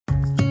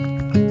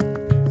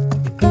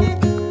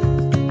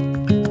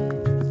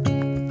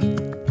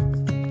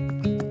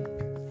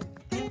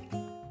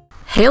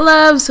Hey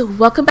loves,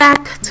 welcome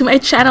back to my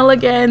channel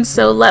again.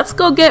 So let's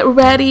go get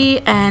ready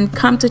and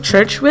come to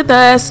church with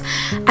us.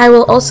 I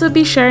will also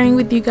be sharing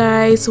with you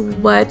guys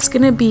what's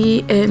gonna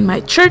be in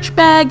my church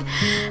bag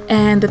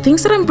and the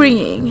things that I'm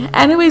bringing.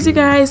 Anyways, you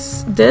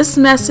guys, this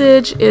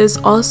message is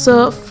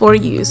also for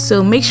you,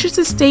 so make sure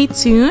to stay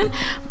tuned.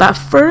 But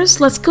first,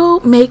 let's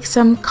go make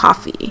some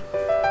coffee.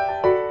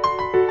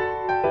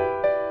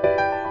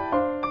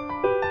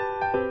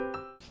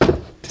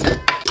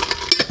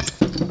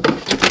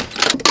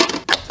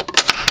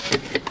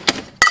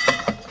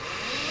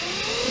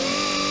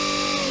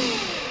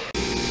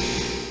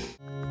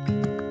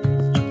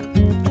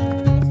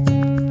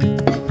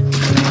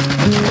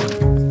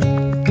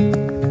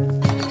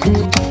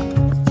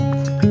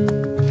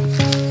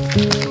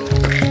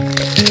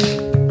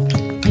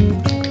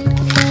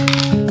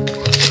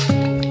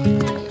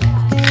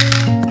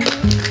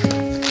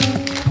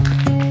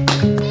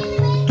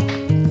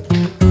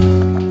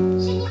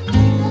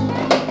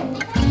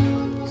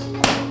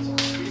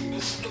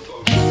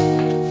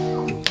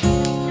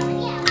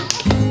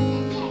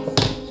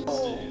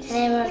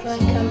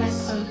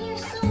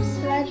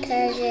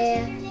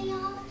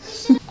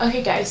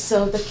 Okay guys,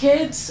 so the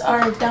kids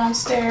are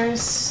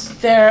downstairs,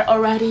 they're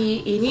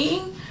already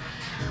eating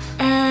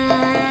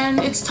and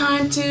it's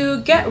time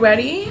to get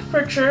ready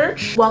for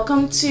church.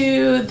 Welcome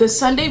to the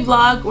Sunday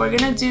vlog. We're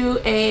gonna do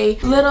a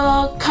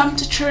little come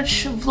to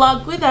church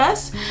vlog with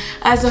us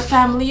as a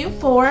family of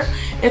 4.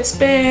 It's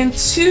been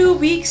 2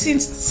 weeks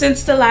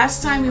since the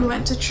last time we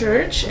went to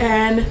church,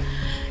 and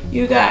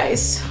you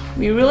guys,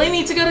 we really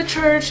need to go to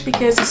church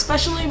because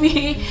especially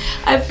me,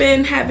 I've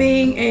been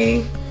having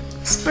a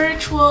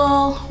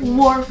spiritual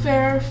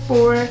warfare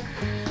for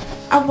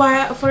a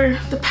while, for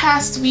the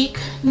past week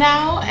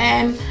now,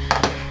 and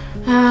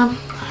I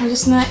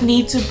just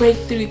need to break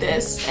through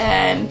this.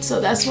 And so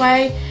that's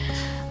why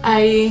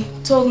I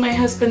told my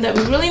husband that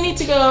we really need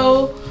to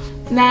go.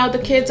 Now the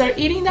kids are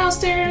eating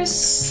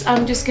downstairs.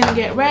 I'm just gonna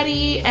get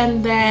ready,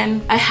 and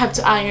then I have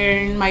to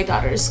iron my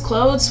daughter's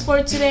clothes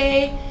for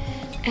today.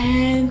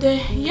 And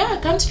yeah,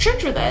 come to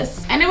church with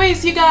us.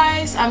 Anyways, you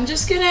guys, I'm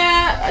just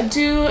gonna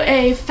do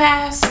a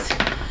fast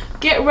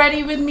get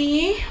ready with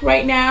me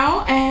right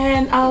now,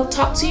 and I'll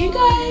talk to you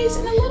guys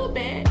in a little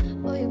bit.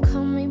 Oh, you're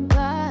coming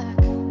back.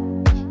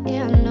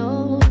 Yeah, I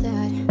know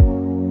that.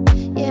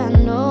 Yeah, I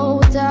know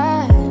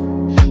that.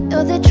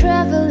 You're the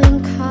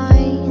traveling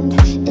kind.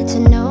 It's a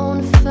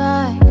known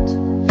fact.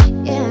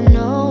 Yeah, I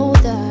know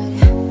that.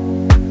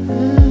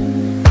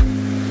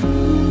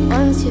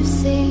 Once you've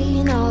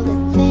seen all the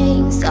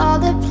things, all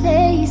the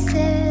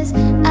places,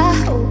 I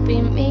hope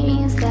it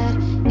means that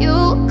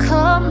you'll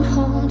come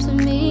home to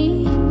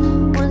me.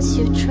 Once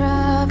you've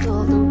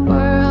traveled the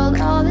world,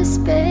 all the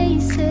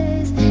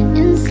spaces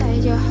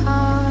inside your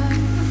heart,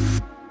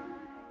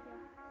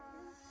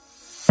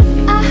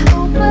 I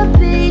hope I'll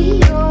be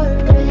your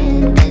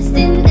end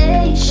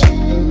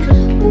destination.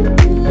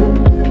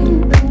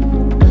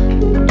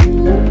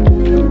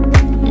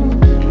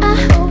 I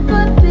hope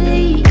I'll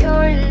be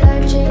your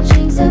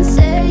life-changing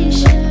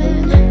sensation.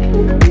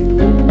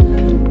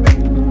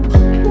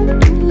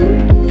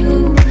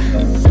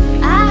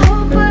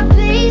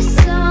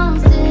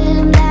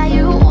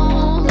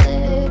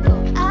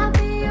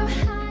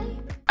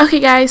 Okay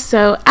guys,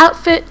 so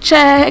outfit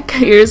check.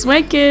 Here's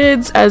my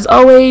kids. As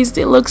always,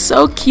 they look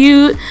so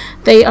cute.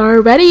 They are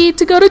ready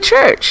to go to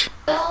church.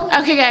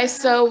 Okay guys,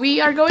 so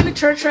we are going to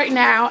church right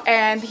now,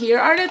 and here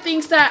are the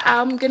things that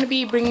I'm gonna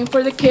be bringing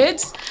for the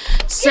kids.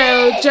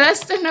 So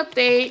just an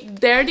update,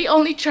 they're the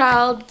only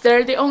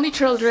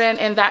children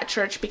in that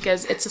church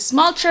because it's a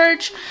small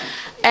church,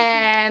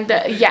 and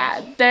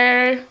yeah,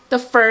 they're the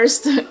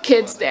first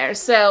kids there,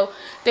 so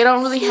they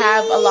don't really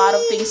have a lot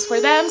of things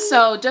for them.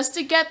 So just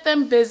to get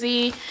them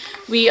busy,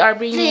 we are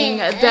bringing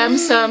them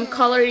some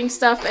coloring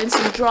stuff and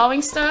some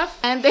drawing stuff,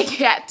 and they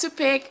get to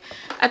pick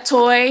a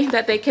toy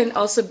that they can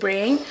also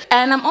bring.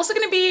 And I'm also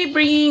going to be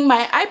bringing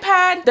my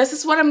iPad. This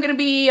is what I'm going to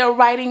be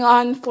writing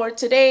on for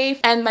today,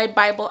 and my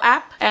Bible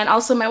app, and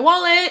also my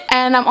wallet.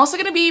 And I'm also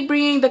going to be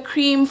bringing the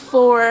cream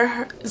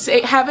for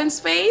Heaven's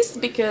face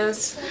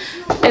because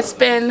it's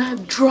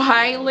been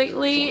dry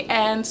lately,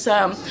 and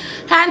some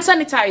hand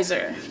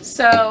sanitizer.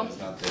 So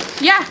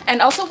yeah,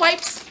 and also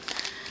wipes.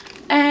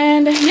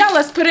 And yeah,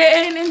 let's put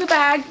it in the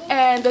bag.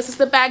 And this is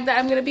the bag that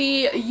I'm going to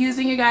be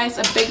using, you guys,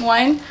 a big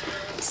one.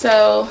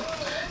 So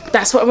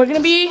that's what we're going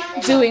to be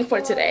doing for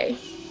today.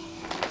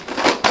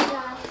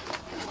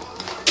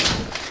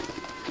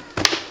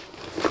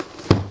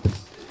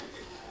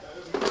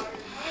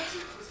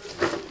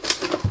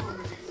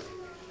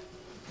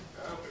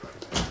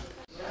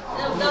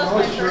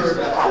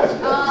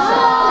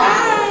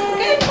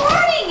 Good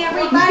morning,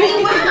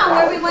 everybody. Wow,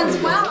 everyone's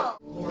well.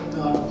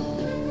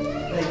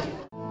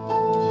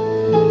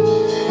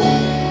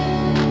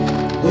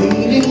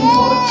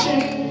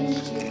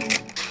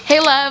 Hey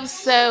loves,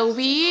 so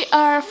we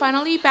are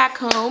finally back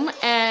home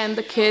and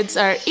the kids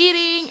are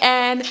eating,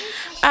 and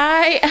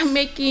I am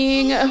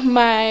making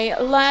my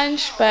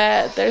lunch,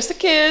 but there's the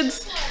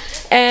kids.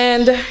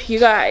 And you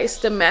guys,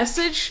 the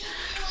message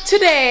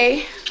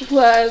today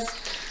was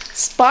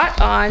spot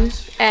on,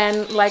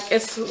 and like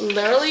it's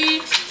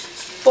literally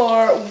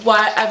for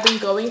what I've been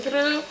going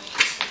through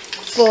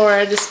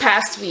for this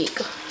past week.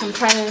 I'm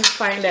trying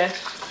to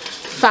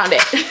found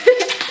it.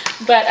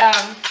 But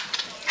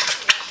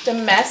the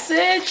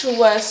message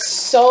was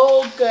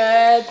so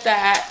good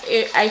that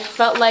I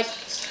felt like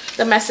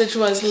the message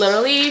was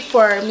literally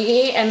for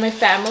me and my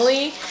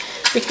family,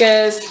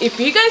 because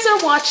if you guys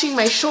are watching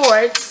my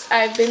shorts,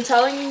 I've been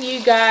telling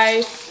you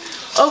guys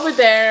over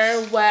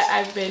there what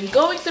I've been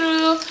going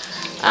through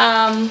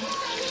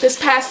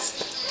this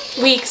past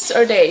weeks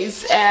or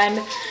days,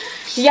 and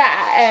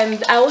yeah,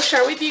 and I will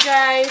share with you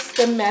guys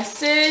the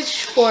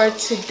message for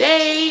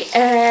today,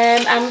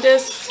 and I'm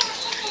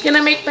just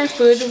gonna make my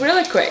food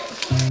really quick.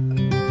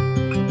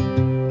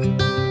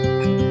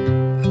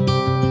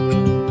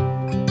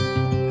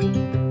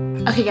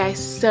 Okay guys,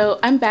 so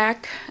I'm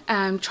back.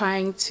 I'm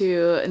trying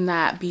to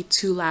not be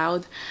too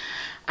loud.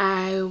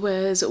 I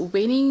was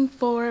waiting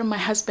for my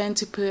husband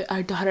to put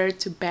our daughter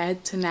to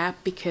bed to nap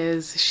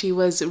because she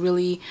was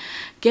really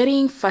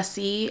getting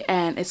fussy,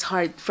 and it's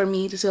hard for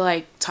me to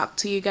like talk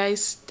to you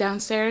guys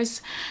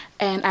downstairs,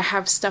 and I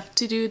have stuff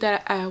to do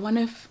that I want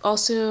to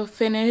also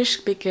finish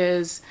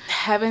because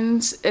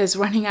Heavens is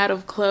running out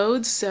of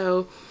clothes.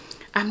 So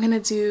I'm gonna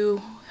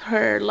do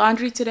her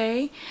laundry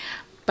today,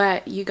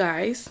 but you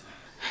guys,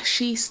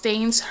 she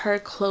stains her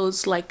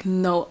clothes like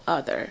no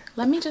other.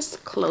 Let me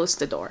just close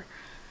the door.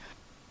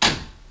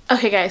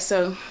 Okay guys,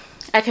 so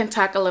I can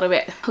talk a little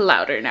bit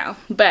louder now,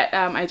 but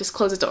I just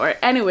closed the door.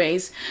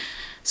 Anyways,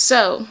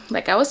 so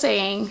like I was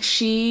saying,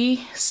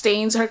 she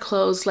stains her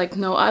clothes like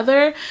no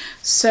other.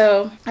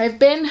 So I've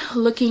been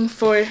looking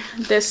for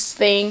this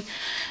thing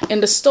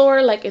in the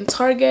store, like in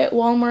Target,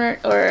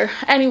 Walmart, or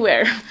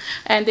anywhere,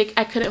 and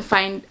I couldn't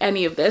find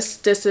any of this.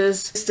 This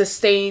is the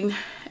stain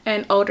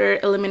and odor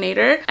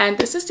eliminator, and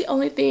this is the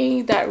only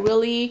thing that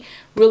really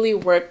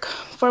work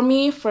for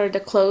me for the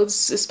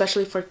clothes,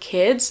 especially for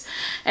kids.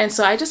 And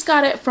so I just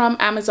got it from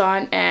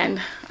Amazon, and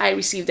I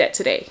received it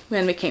today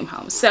when we came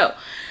home. So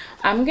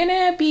what I'm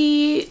gonna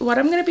be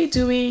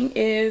doing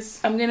is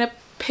I'm gonna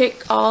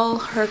pick all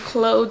her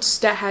clothes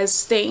that has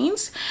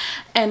stains,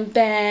 and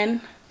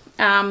then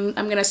I'm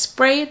gonna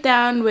spray it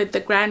down with the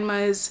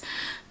grandma's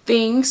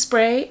thing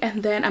spray,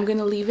 and then I'm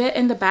gonna leave it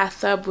in the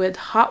bathtub with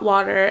hot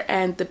water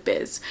and the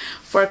Biz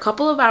for a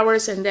couple of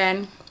hours, and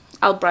then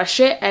I'll brush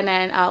it, and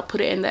then I'll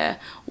put it in the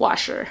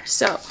washer.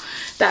 So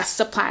that's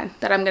the plan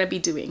that I'm gonna be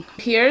doing.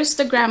 Here's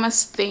the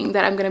grandma's thing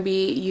that I'm gonna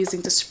be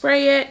using to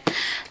spray it.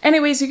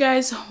 Anyways, you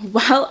guys,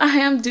 while I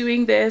am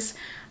doing this,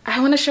 I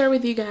want to share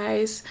with you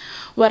guys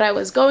what I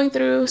was going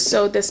through.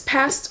 So this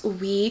past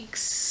week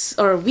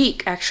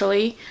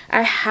actually,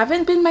 I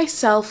haven't been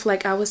myself,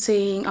 like I was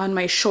saying on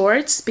my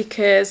shorts,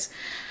 because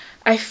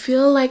I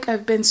feel like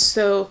I've been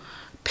so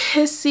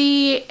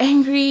pissy,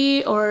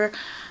 angry, or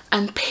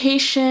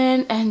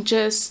impatient, and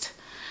just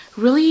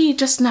really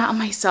just not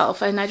myself,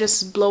 and I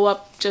just blow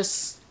up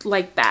just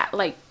like that.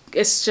 Like,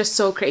 it's just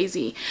so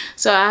crazy.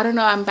 So I don't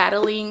know, I'm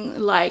battling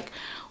like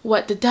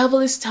what the devil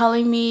is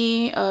telling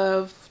me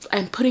of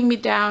and putting me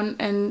down,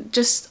 and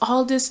just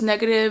all these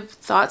negative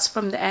thoughts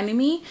from the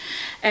enemy,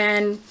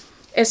 and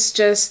it's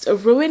just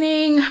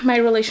ruining my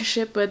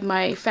relationship with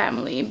my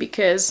family,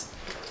 because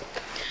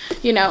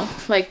you know,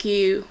 like,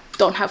 you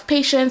don't have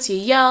patience, you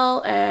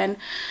yell, and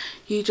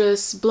you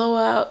just blow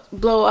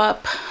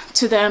up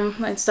to them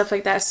and stuff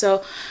like that.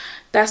 So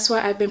that's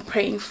what I've been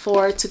praying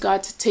for, to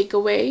God to take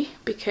away,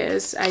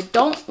 because I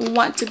don't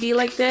want to be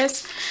like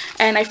this.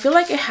 And I feel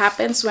like it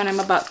happens when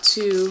I'm about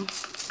to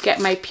get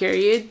my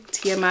period,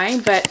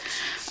 TMI, but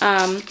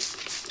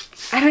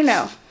I don't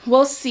know,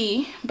 we'll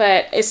see.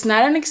 But it's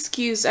not an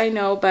excuse, I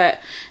know, but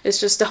it's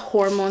just the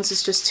hormones,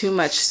 it's just too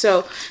much.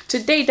 So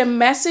today the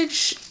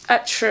message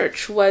at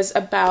church was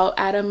about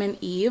Adam and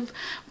Eve,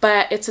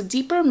 but it's a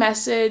deeper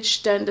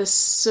message than the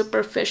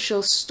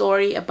superficial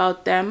story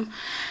about them.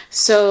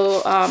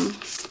 So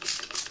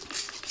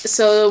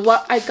so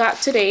what I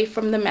got today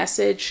from the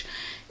message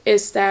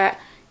is that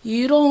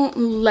you don't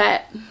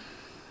let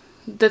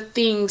the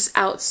things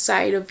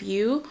outside of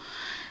you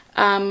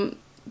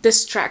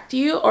distract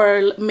you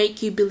or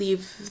make you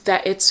believe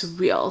that it's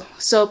real.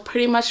 So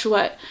pretty much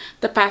what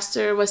the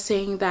pastor was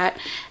saying, that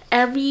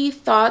every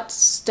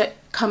thoughts that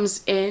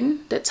comes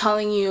in that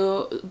telling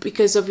you,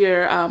 because of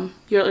your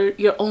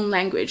own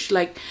language,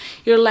 like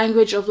your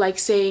language of like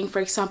saying, for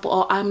example,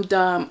 oh, I'm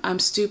dumb, I'm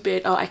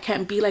stupid, oh, I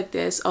can't be like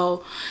this,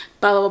 oh,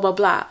 blah blah blah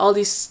blah, all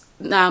these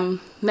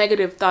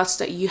negative thoughts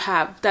that you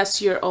have,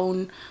 that's your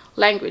own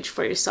language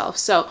for yourself.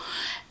 So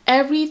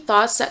every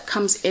thoughts that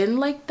comes in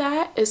like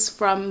that is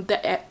from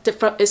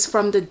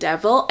the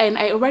devil, and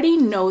I already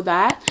know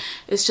that.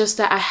 It's just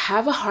that I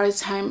have a hard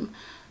time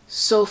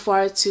so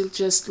far to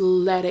just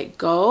let it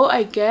go,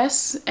 I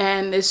guess,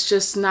 and it's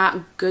just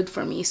not good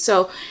for me.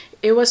 So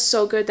it was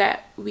so good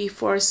that we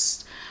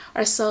forced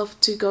ourselves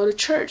to go to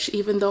church,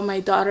 even though my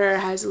daughter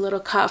has a little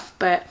cough,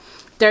 but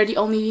they're the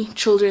only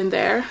children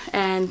there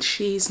and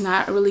she's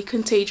not really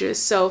contagious.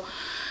 So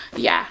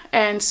Yeah,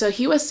 and so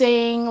he was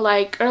saying,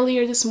 like,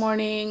 earlier this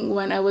morning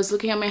when I was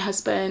looking at my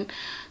husband,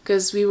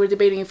 because we were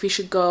debating if we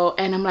should go,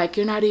 and I'm like,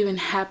 you're not even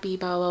happy,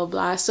 blah blah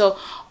blah. So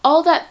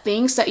all that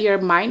things that your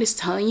mind is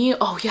telling you,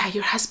 oh yeah,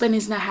 your husband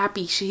is not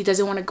happy, he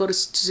doesn't want to go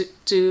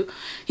to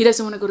he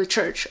doesn't want to go to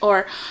church,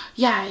 or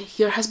yeah,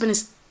 your husband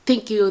is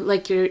think you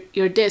like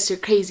you're this, you're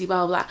crazy,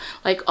 blah blah.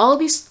 Like, all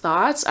these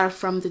thoughts are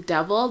from the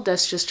devil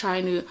that's just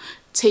trying to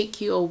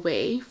take you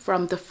away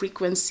from the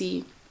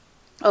frequency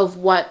of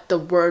what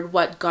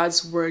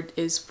God's word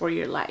is for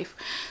your life.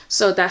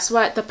 So that's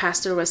what the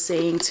pastor was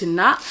saying, to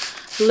not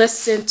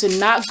listen, to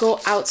not go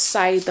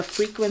outside the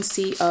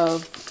frequency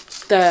of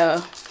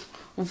the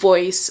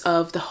voice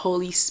of the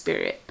Holy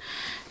Spirit.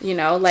 You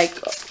know, like,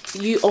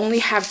 you only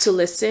have to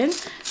listen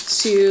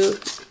to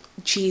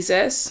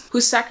Jesus, who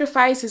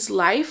sacrificed his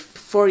life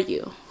for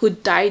you, who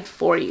died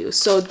for you.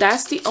 So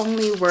that's the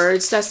only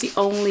words, that's the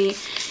only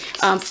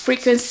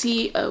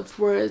frequency of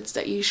words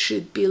that you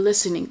should be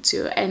listening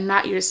to, and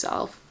not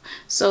yourself.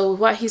 So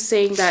what he's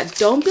saying, that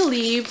don't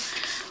believe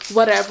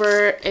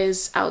whatever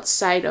is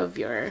outside of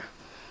your,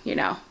 you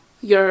know,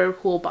 your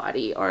whole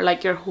body, or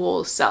like your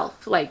whole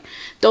self. Like,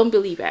 don't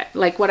believe it.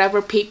 Like,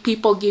 whatever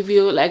people give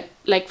you,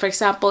 like for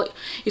example,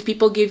 if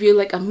people give you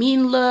like a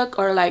mean look,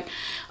 or like,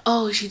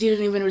 oh, she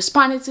didn't even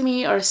respond to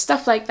me, or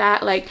stuff like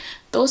that, like,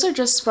 those are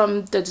just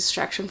from the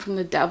distraction from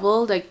the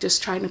devil, like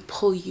just trying to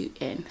pull you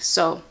in.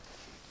 So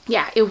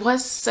yeah, it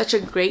was such a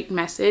great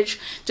message,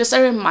 just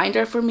a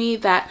reminder for me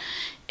that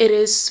it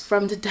is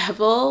from the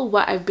devil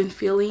what I've been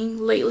feeling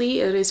lately.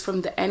 It is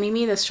from the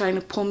enemy that's trying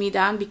to pull me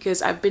down,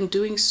 because I've been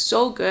doing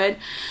so good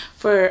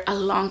for a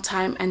long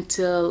time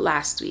until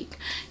last week,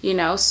 you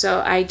know.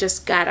 So I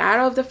just got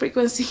out of the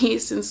frequency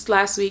since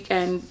last week,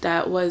 and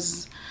that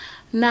was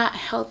not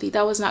healthy,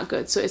 that was not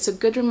good. So it's a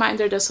good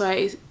reminder. That's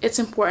why it's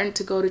important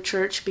to go to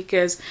church,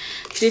 because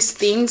these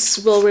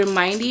things will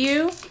remind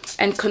you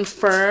and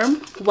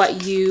confirm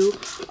what you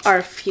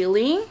are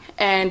feeling,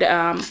 and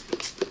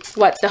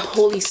what the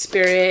Holy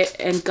Spirit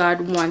and God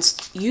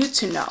wants you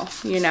to know,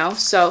 you know.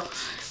 So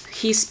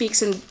he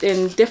speaks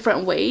in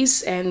different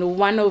ways, and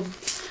one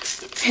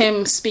of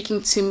him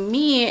speaking to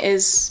me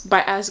is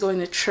by us going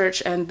to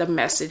church and the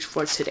message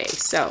for today.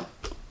 So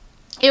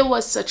it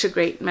was such a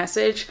great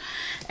message,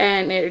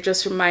 and it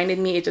just reminded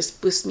me, it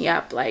just boosted me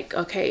up, like,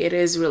 okay, it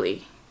is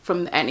really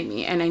from the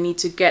enemy, and I need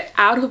to get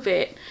out of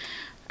it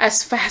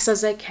as fast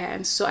as I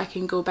can, so I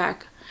can go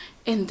back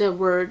in the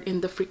word,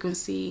 in the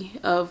frequency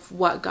of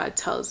what God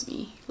tells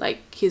me,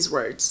 like his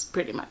words,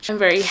 pretty much. I'm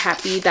very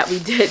happy that we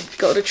did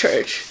go to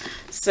church.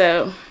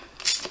 So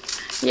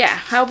yeah,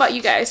 how about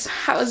you guys?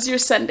 How's your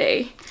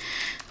Sunday?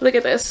 Look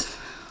at this,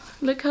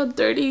 look how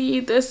dirty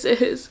this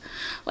is.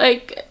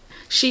 Like,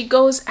 she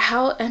goes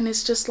out and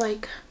it's just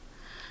like,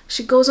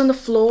 she goes on the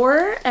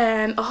floor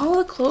and all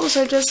the clothes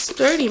are just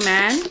dirty,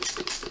 man.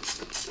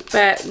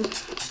 But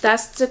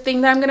that's the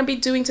thing that I'm gonna be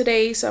doing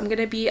today. So I'm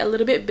gonna be a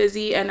little bit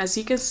busy, and as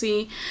you can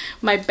see,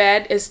 my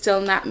bed is still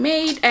not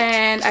made,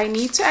 and I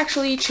need to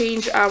actually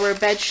change our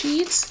bed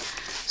sheets.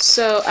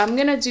 So I'm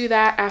gonna do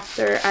that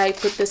after I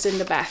put this in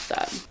the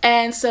bathtub.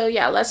 And so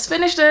yeah, let's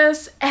finish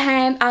this,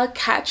 and I'll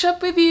catch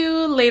up with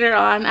you later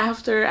on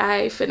after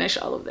I finish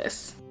all of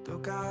this.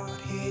 Look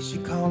out, here she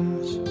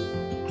comes,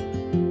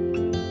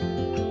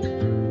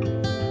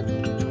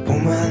 the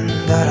woman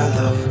that I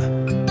love.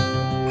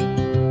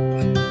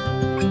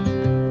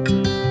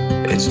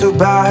 It's too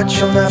bad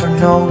she'll never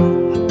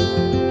know.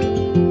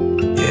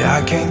 Yeah,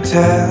 I can't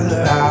tell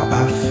her how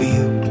I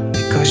feel,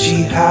 because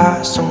she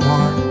has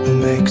someone who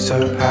makes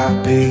her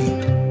happy.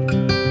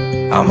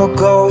 I'm a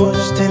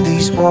ghost in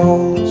these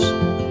walls,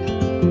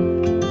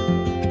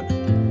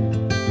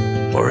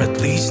 or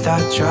at least I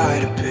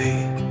try to be.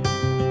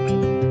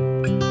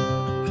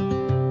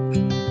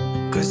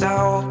 'Cause I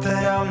hope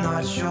that I'm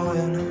not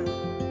showing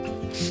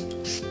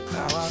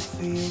how I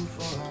feel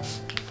for her.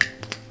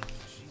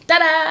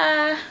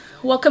 Ta-da!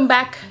 Welcome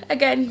back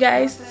again, you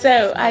guys.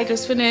 So I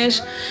just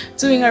finished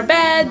doing our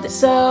bed,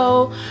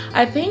 so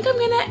I think I'm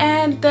gonna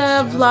end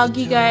the vlog,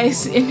 you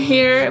guys, in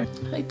here.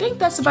 I think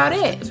that's about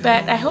it,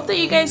 but I hope that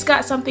you guys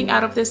got something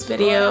out of this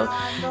video,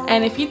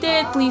 and if you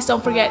did, please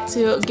don't forget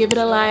to give it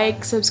a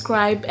like,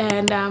 subscribe,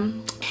 and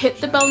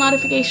hit the bell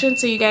notification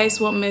so you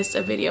guys won't miss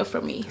a video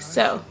from me.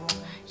 So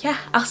yeah,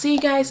 I'll see you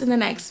guys in the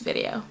next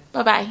video.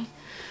 Bye bye.